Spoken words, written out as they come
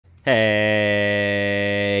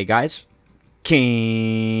Hey guys,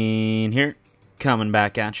 Keen here, coming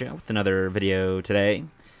back at you with another video today.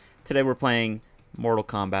 Today we're playing Mortal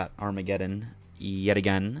Kombat Armageddon yet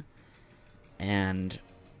again, and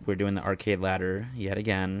we're doing the arcade ladder yet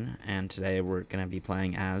again, and today we're going to be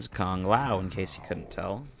playing as Kung Lao, in case you couldn't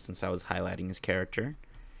tell, since I was highlighting his character.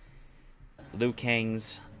 Liu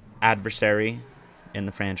Kang's adversary in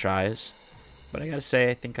the franchise, but I gotta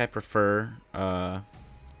say, I think I prefer,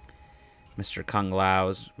 Mr.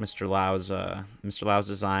 Lau's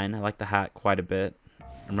design. I like the hat quite a bit.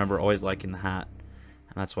 I remember always liking the hat,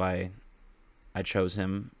 and that's why I chose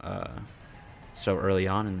him so early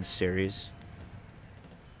on in this series.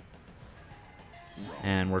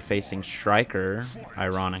 And we're facing Stryker,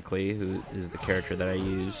 ironically, who is the character that I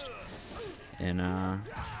used in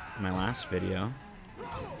my last video.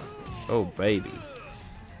 Oh baby!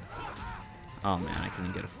 Oh man, I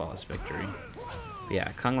couldn't get a flawless victory.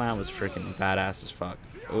 Yeah, Kung Lao was freaking badass as fuck.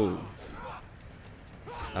 Ooh.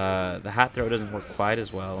 The hat throw doesn't work quite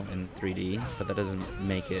as well in 3D, but that doesn't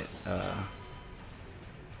make it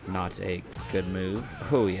not a good move.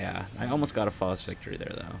 Oh yeah, I almost got a flawless victory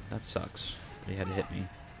there though. That sucks. But he had to hit me.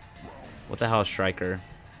 What the hell is Stryker?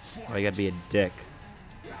 Oh, you gotta be a dick.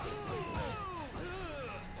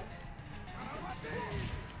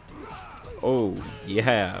 Oh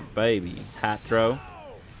yeah, baby. Hat throw.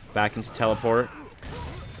 Back into teleport.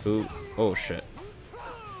 Ooh, oh shit.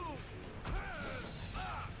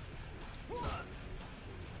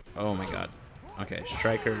 Oh my god. Okay,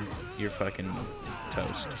 Stryker, you're fucking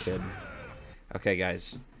toast, kid. Okay,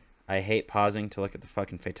 guys. I hate pausing to look at the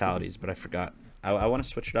fucking fatalities, but I forgot. I want to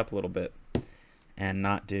switch it up a little bit and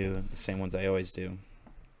not do the same ones I always do.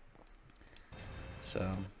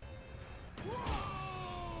 So.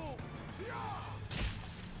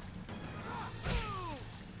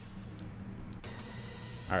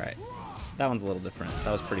 Alright, that one's a little different.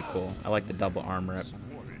 That was pretty cool. I like the double arm rip.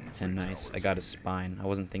 And nice. I got his spine. I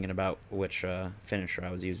wasn't thinking about which finisher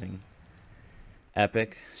I was using.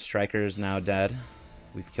 Epic. Stryker's now dead.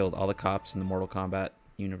 We've killed all the cops in the Mortal Kombat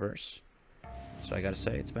universe. So I gotta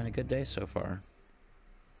say, it's been a good day so far.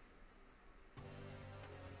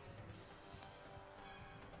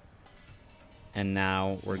 And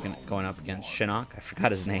now we're going up against Shinnok. I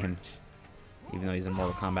forgot his name, even though he's in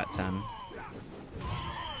Mortal Kombat 10.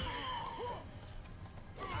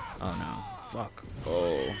 Oh no. Fuck.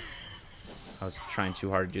 Oh. I was trying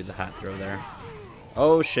too hard to do the hat throw there.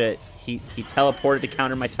 Oh shit. He teleported to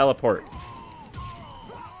counter my teleport.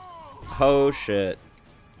 Oh shit.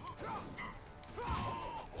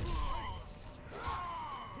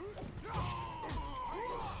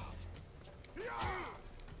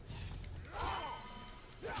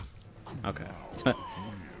 Okay.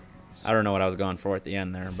 I don't know what I was going for at the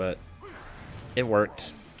end there, but it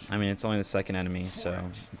worked. I mean, it's only the second enemy, so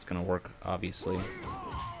it's gonna work, obviously.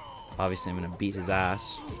 Obviously, I'm gonna beat his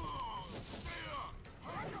ass.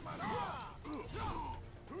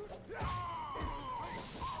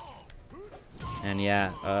 And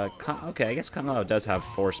yeah, okay, I guess Kung Lao does have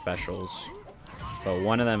 4 specials, but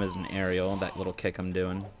one of them is an aerial, that little kick I'm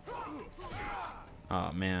doing.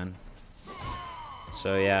 Oh, man.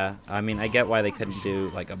 So yeah, I mean, I get why they couldn't do,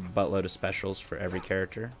 like, a buttload of specials for every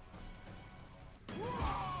character.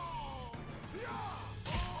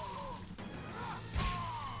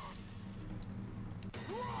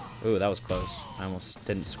 Ooh, that was close. I almost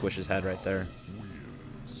didn't squish his head right there.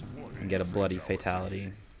 And get a bloody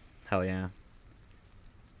fatality. Hell yeah.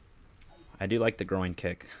 I do like the groin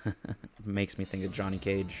kick. It makes me think of Johnny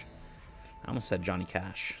Cage. I almost said Johnny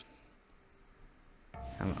Cash.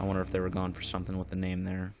 I wonder if they were going for something with the name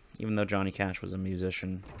there. Even though Johnny Cash was a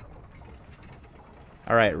musician.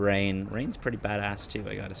 Alright, Rain. Rain's pretty badass too,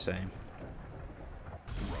 I gotta say.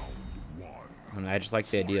 I mean, I just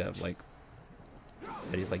like the idea of, like,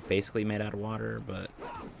 that he's, like, basically made out of water, but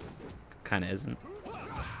kind of isn't.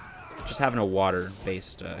 Just having a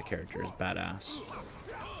water-based character is badass.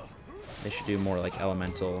 They should do more, like,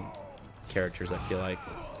 elemental characters, I feel like.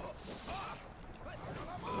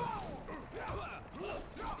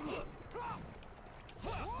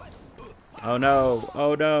 Oh no!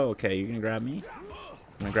 Oh no! Okay, you're gonna grab me?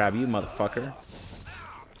 I'm gonna grab you, motherfucker.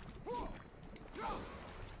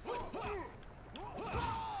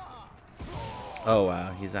 Oh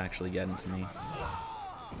wow, he's actually getting to me.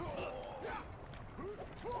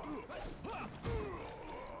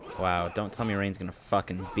 Wow, don't tell me Rain's gonna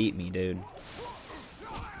fucking beat me, dude.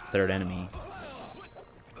 Third enemy.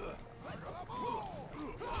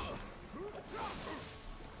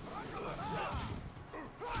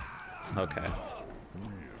 Okay.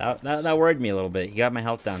 That worried me a little bit. He got my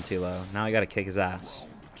health down too low. Now I gotta kick his ass.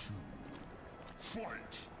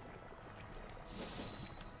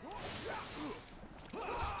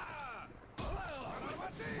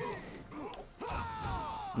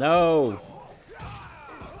 No!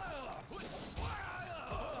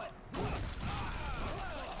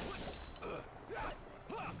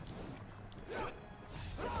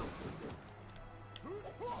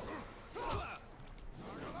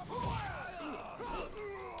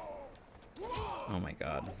 Oh my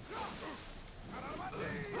god.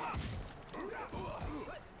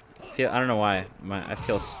 I don't know why. I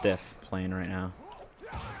feel stiff playing right now.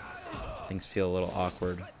 Things feel a little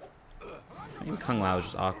awkward. Maybe Kung Lao is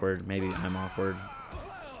just awkward. Maybe I'm awkward.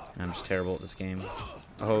 And I'm just terrible at this game.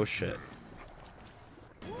 Oh shit.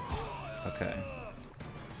 Okay.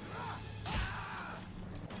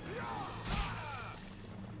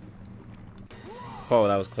 Whoa,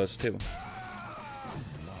 that was close too.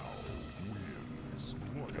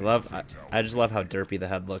 I just love how derpy the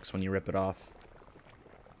head looks when you rip it off.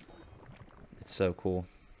 It's so cool.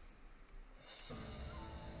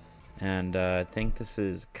 And I think this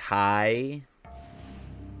is Kai.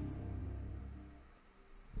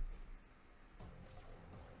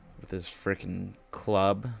 With his freaking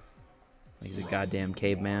club. Like he's a goddamn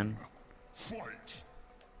caveman.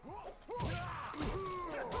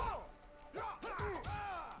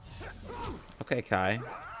 Okay, Kai.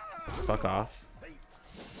 Fuck off.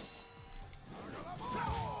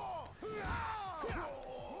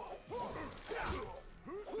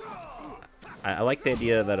 I like the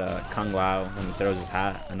idea that Kung Lao, when he throws his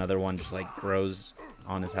hat, another one just like grows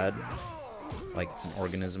on his head. Like it's an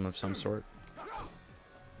organism of some sort.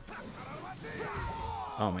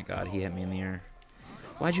 Oh my god, he hit me in the air.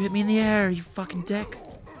 Why'd you hit me in the air, you fucking dick?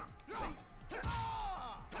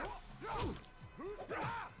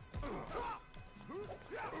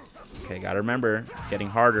 Okay, gotta remember, it's getting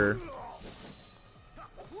harder.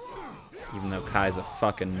 Even though Kai's a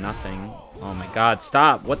fucking nothing. Oh my god,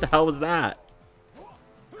 stop! What the hell was that?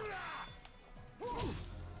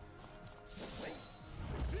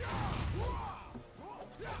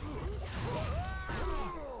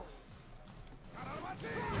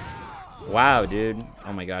 Wow, dude.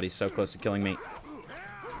 Oh my god, he's so close to killing me.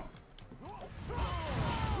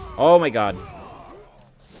 Oh my god.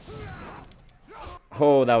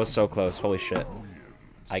 Oh, that was so close. Holy shit.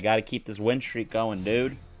 I gotta keep this win streak going,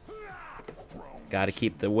 dude. Gotta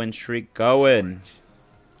keep the win streak going.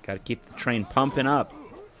 Gotta keep the train pumping up.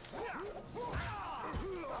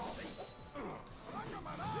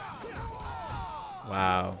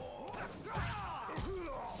 Wow.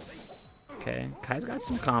 Okay, Kai's got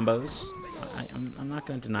some combos. I'm not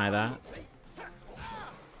gonna deny that.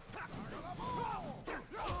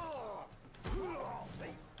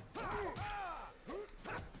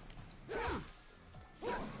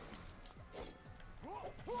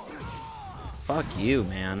 Fuck you,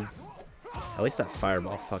 man. At least that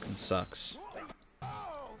fireball fucking sucks.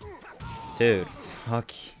 Dude,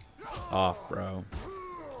 fuck off, bro.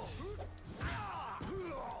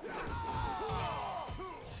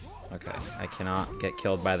 Okay, I cannot get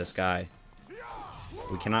killed by this guy.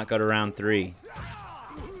 We cannot go to round 3.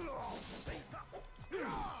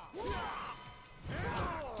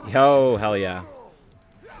 Yo, hell yeah.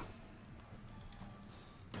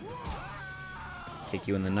 Kick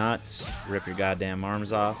you in the nuts, rip your goddamn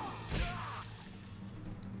arms off,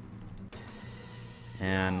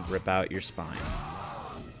 and rip out your spine.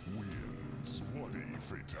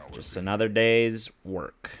 Just another day's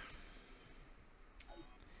work.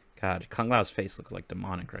 God, Kung Lao's face looks like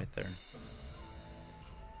demonic right there.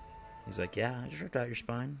 He's like, yeah, I just ripped out your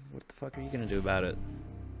spine. What the fuck are you gonna do about it?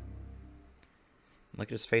 Look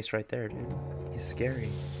at his face right there, dude. He's scary.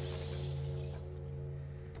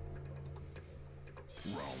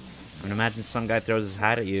 I mean, imagine some guy throws his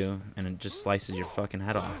hat at you and it just slices your fucking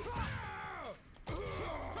head off.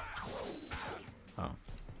 Oh.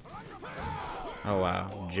 Oh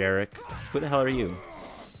wow, Jarek. Who the hell are you?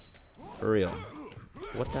 For real.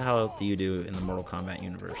 What the hell do you do in the Mortal Kombat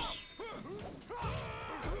universe?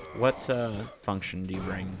 What function do you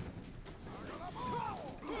bring?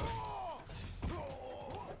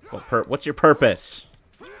 What's your purpose,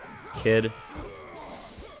 kid?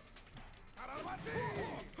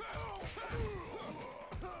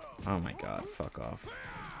 Oh my god, fuck off.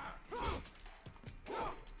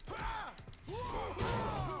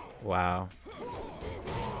 Wow.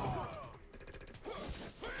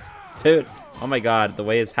 Dude, oh my god, the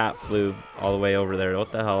way his hat flew all the way over there.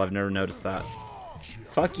 What the hell? I've never noticed that.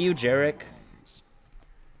 Fuck you, Jarek.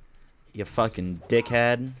 You fucking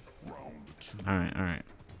dickhead. Alright, alright.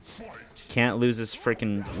 Can't lose this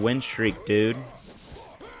freaking win streak, dude.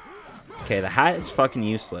 Okay, the hat is fucking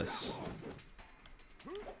useless.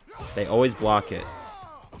 They always block it.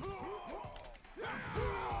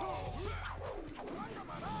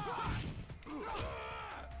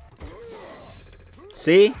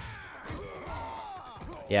 See?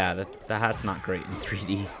 Yeah, the hat's not great in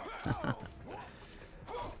 3D.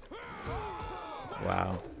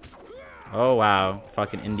 Wow. Oh, wow.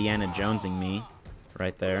 Fucking Indiana Jonesing me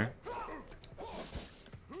right there.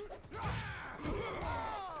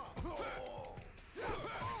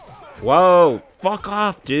 Whoa! Fuck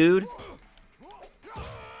off, dude!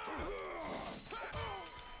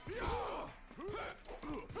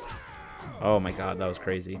 Oh my god, that was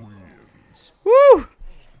crazy. Woo!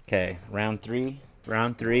 Okay, round three.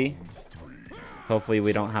 Round three. Hopefully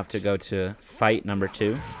we don't have to go to fight number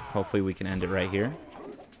 2. Hopefully we can end it right here.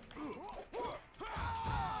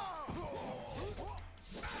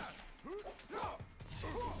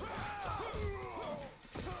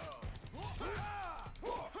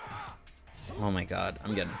 Oh my god,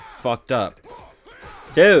 I'm getting fucked up.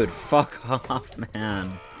 Dude, fuck off,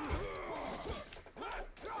 man.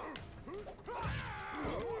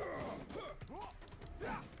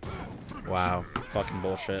 Wow, fucking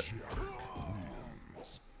bullshit.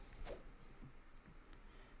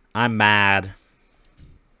 I'm mad.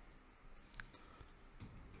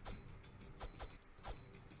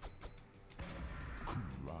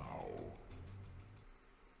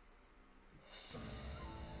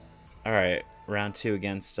 Alright, round 2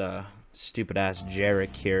 against stupid ass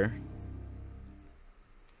Jarek here.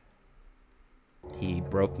 He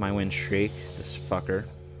broke my win streak, this fucker.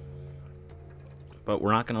 But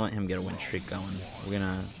we're not gonna let him get a win streak going. We're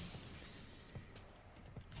gonna...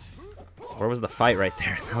 Where was the fight right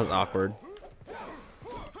there? That was awkward.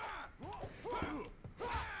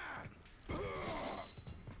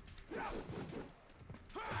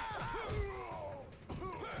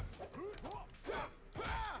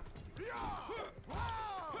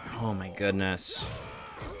 Oh my goodness.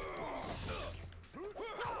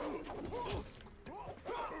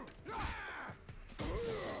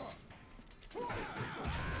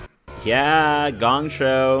 Yeah, gong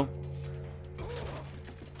show.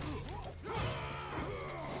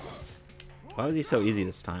 Why was he so easy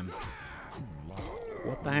this time?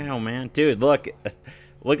 What the hell, man? Dude, look.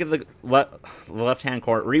 Look at the left-hand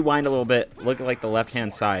corner. Rewind a little bit. Look at, like, the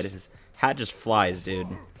left-hand side. His hat just flies, dude.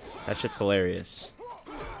 That shit's hilarious.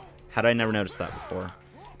 How did I never notice that before?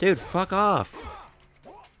 Dude, fuck off.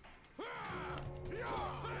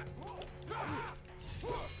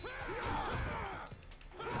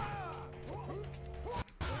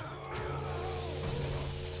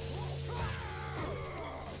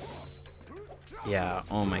 Yeah,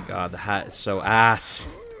 oh my god, the hat is so ass.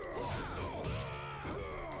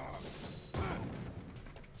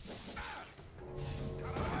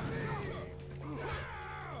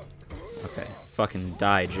 Okay, fucking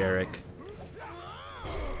die, Jarek.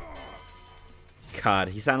 God,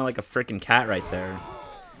 he sounded like a freaking cat right there.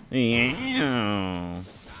 Yeah.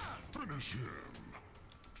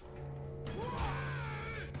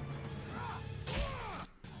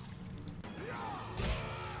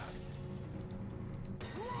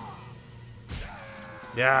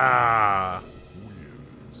 Yeah.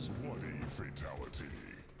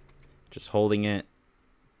 Just holding it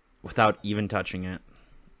without even touching it.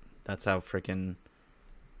 That's how freaking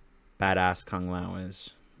badass Kung Lao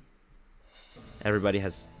is. Everybody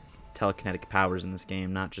has telekinetic powers in this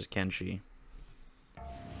game, not just Kenshi.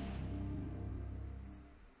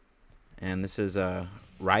 And this is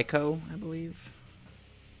Raiko, I believe.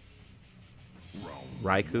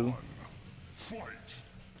 Raikou.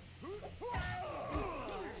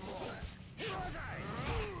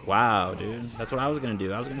 Wow, dude. That's what I was gonna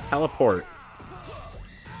do. I was gonna teleport.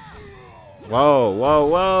 Whoa, whoa,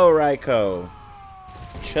 whoa, Raiko.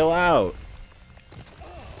 Chill out.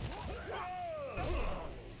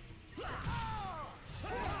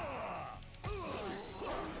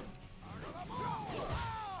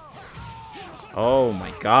 Oh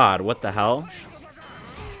my god, what the hell?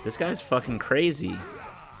 This guy's fucking crazy.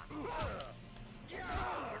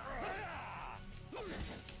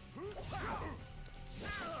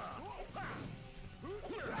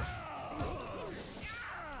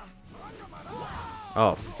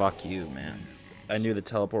 Oh, fuck you, man. I knew the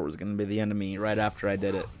teleport was going to be the end of me right after I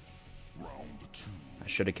did it. I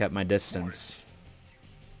should have kept my distance.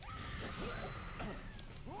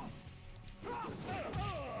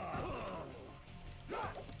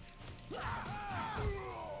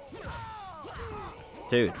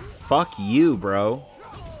 Dude, fuck you, bro.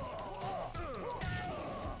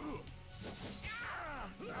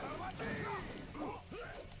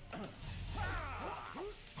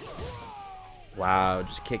 Wow,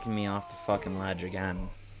 just kicking me off the fucking ledge again.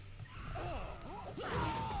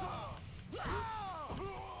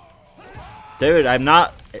 Dude, I'm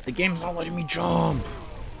not... The game's not letting me jump.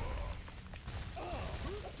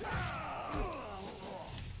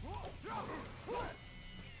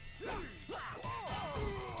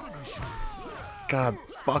 God,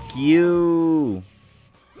 fuck you.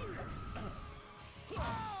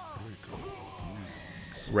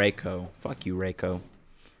 Reiko. Fuck you, Reiko.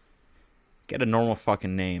 Get a normal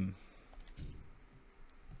fucking name.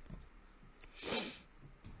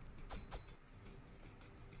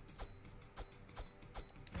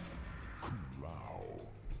 Kung Lao.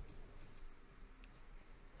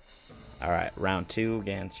 Alright, round 2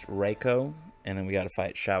 against Reiko. And then we gotta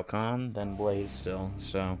fight Shao Kahn, then Blaze still.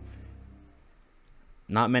 So,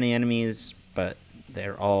 not many enemies, but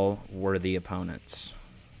they're all worthy opponents.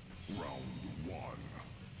 Round 1.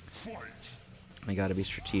 Fight. I gotta be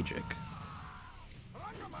strategic.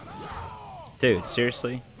 Dude,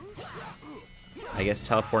 seriously? I guess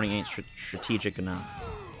teleporting ain't strategic enough.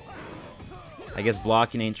 I guess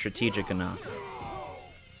blocking ain't strategic enough.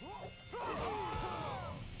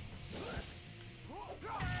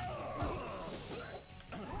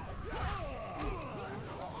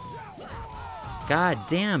 God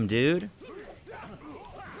damn, dude.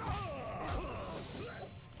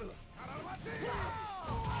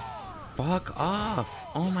 Fuck off.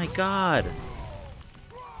 Oh my god.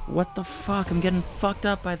 What the fuck? I'm getting fucked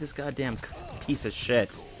up by this goddamn piece of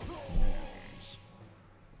shit.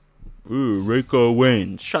 Ooh, Reiko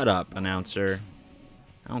wins. Shut up, announcer.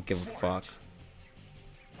 I don't give a fuck.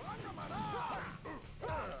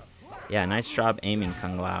 Yeah, nice job aiming,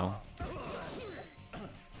 Kung Lao.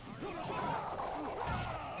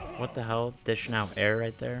 What the hell? Dishing out air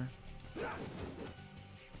right there?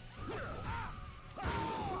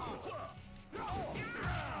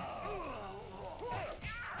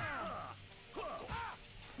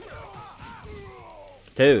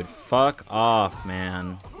 Dude, fuck off,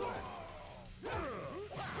 man.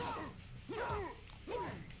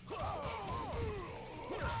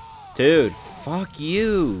 Dude, fuck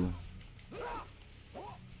you.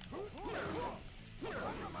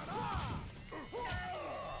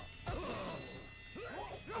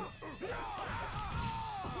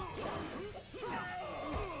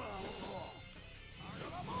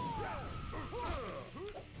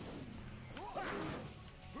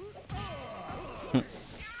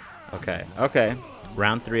 Okay, okay.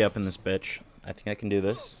 Round 3 up in this bitch. I think I can do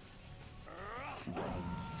this.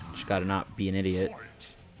 Just gotta not be an idiot.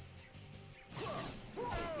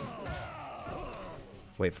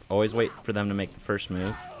 Always wait for them to make the first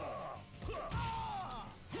move.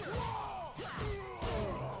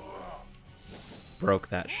 Broke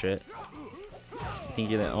that shit. You think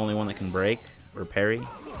you're the only one that can break or parry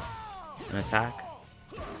an attack?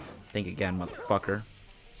 Think again, motherfucker.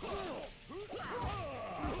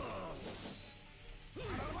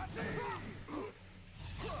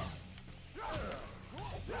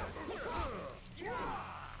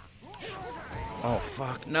 Oh,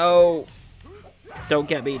 fuck. No! Don't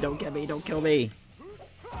get me, don't get me, don't kill me!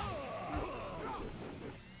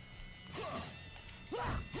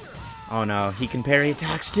 Oh no, he can parry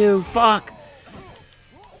attacks too! Fuck!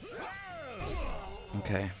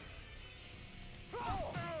 Okay.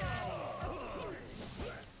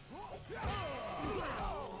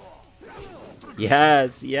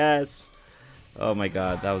 Yes, yes! Oh my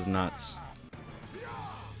god, that was nuts.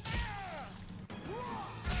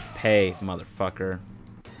 Pay, motherfucker.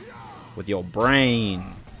 With your brain.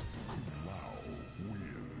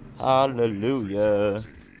 Hallelujah.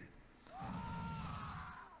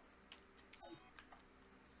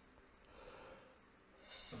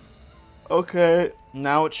 Okay,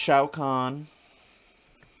 now it's Shao Kahn.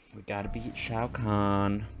 We gotta beat Shao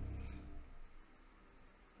Kahn.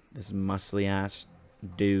 This muscly ass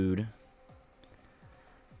dude.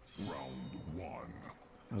 Round 1.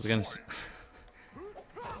 I was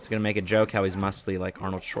gonna make a joke how he's muscly like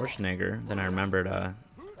Arnold Schwarzenegger. Then I remembered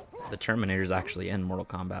the Terminator's actually in Mortal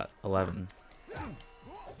Kombat 11.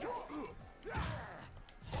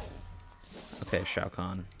 Okay, Shao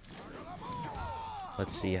Kahn.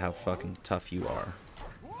 Let's see how fucking tough you are.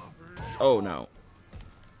 Oh no.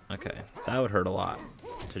 Okay, that would hurt a lot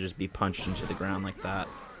to just be punched into the ground like that.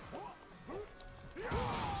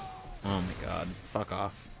 Oh my god, fuck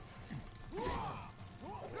off.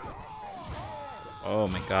 Oh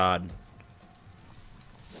my god.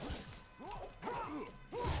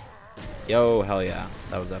 Yo, hell yeah.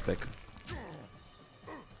 That was epic.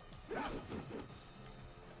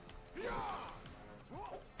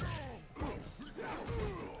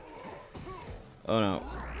 Oh no.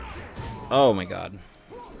 Oh my god.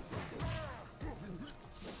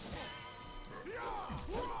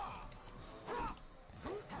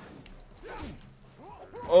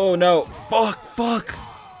 Oh no! Fuck! Fuck!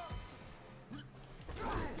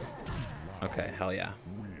 Okay, hell yeah.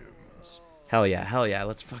 Hell yeah, hell yeah.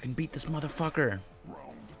 Let's fucking beat this motherfucker.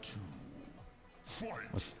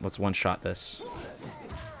 Let's one-shot this.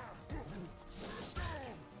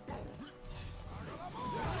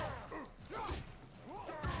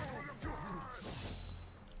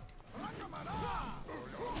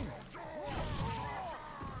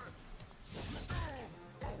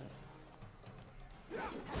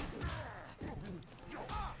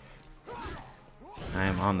 I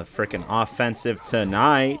am on the frickin' offensive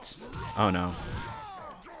tonight. Oh no.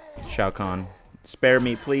 Shao Kahn. Spare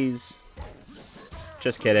me, please.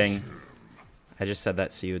 Just kidding. I just said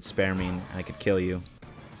that so you would spare me and I could kill you.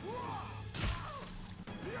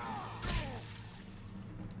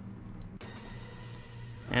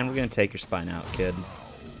 And we're gonna take your spine out, kid.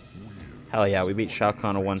 Hell yeah, we beat Shao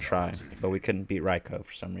Kahn in one try, but we couldn't beat Raiko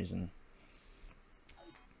for some reason.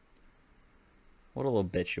 What a little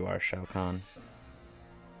bitch you are, Shao Kahn.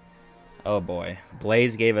 Oh boy.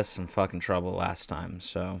 Blaze gave us some fucking trouble last time,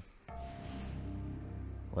 so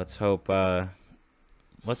let's hope,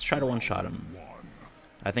 let's try to one-shot him.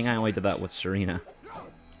 I think I only did that with Serena.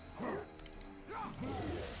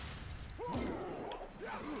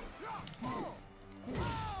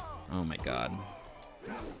 Oh my god.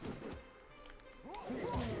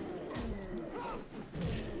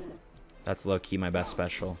 That's low-key my best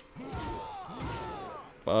special.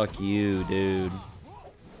 Fuck you, dude.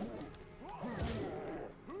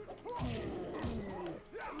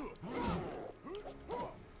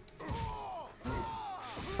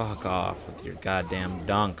 Fuck off with your goddamn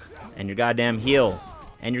dunk. And your goddamn heel.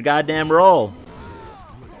 And your goddamn roll.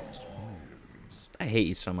 I hate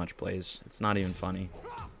you so much, Blaze. It's not even funny.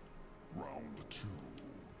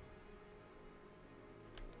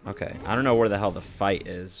 Okay, I don't know where the hell the fight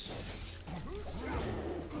is.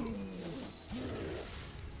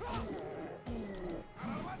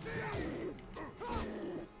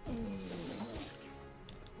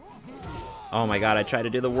 Oh my god, I tried to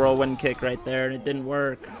do the whirlwind kick right there and it didn't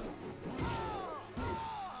work.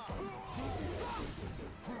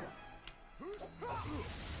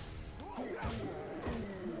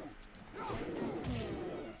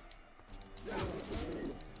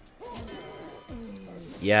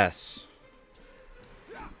 Yes.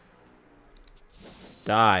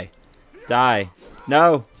 Die. Die.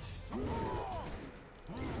 No.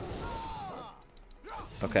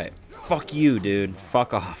 Okay. Fuck you, dude.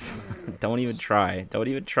 Fuck off. Don't even try. Don't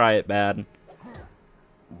even try it, bad.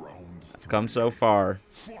 I've come so far.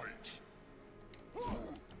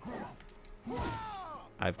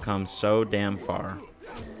 I've come so damn far.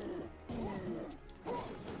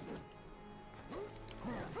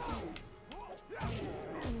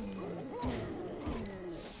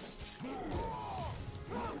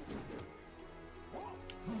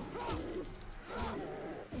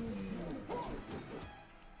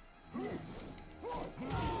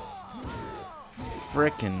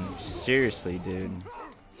 Frickin' seriously, dude.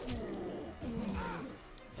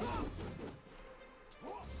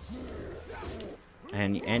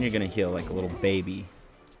 And you're gonna heal like a little baby.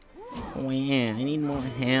 Oh yeah, I need more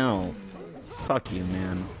health. Fuck you,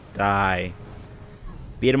 man. Die.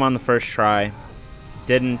 Beat him on the first try.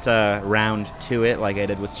 Didn't round to it like I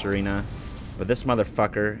did with Serena. But this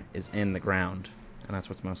motherfucker is in the ground. And that's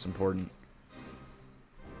what's most important.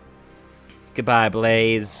 Goodbye,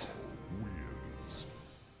 Blaze.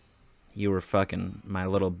 You were fucking my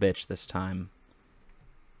little bitch this time.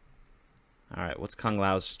 Alright, what's Kung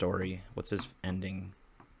Lao's story? What's his ending?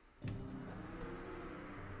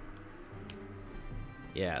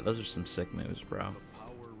 Yeah, those are some sick moves, bro. The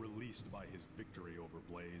power released by his victory over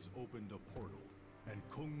Blaze opened a portal, and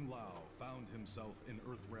Kung Lao found himself in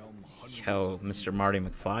Earthrealm hundreds Yo, of Mr. years Marty ago.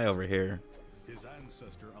 McFly over here. His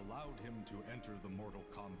ancestor allowed him to enter the Mortal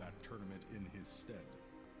Kombat tournament in his stead.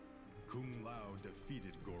 Kung Lao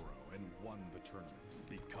defeated Goro and won the tournament,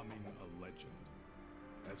 becoming a legend.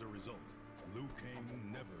 As a result, Liu Kang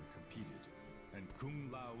never competed, and Kung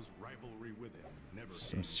Lao's rivalry with him never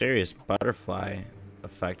Some came. serious butterfly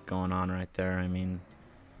effect going on right there. I mean,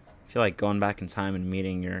 I feel like going back in time and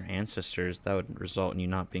meeting your ancestors, that would result in you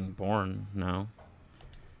not being born. No?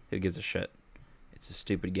 Who gives a shit? It's a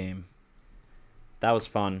stupid game. That was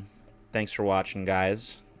fun. Thanks for watching,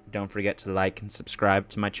 guys. Don't forget to like and subscribe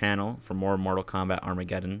to my channel for more Mortal Kombat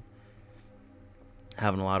Armageddon.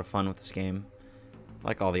 Having a lot of fun with this game.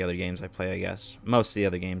 Like all the other games I play, I guess. Most of the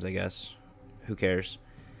other games, I guess. Who cares?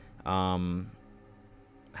 Have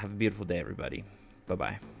a beautiful day, everybody.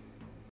 Bye-bye.